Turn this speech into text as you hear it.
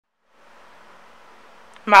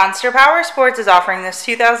Monster Powersports is offering this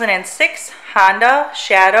 2006 Honda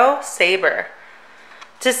Shadow Sabre.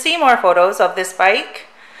 To see more photos of this bike,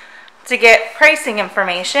 to get pricing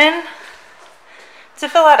information, to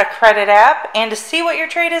fill out a credit app, and to see what your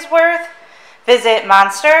trade is worth, visit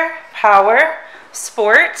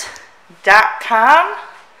monsterpowersport.com.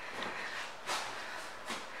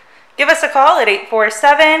 Give us a call at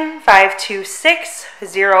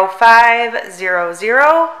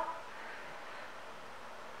 847-526-0500.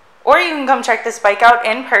 Or you can come check this bike out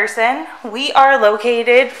in person. We are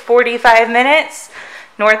located 45 minutes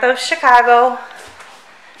north of Chicago.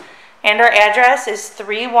 And our address is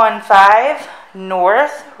 315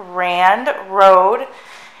 North Rand Road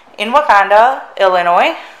in Wauconda,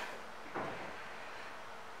 Illinois.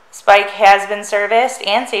 This bike has been serviced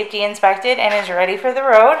and safety inspected and is ready for the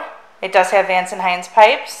road. It does have Vance & Hines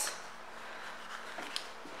pipes.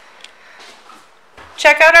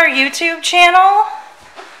 Check out our YouTube channel.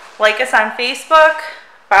 Like us on Facebook.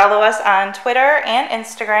 Follow us on Twitter and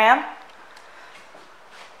Instagram.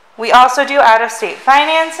 We also do out-of-state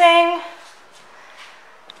financing.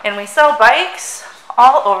 And we sell bikes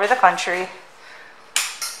all over the country.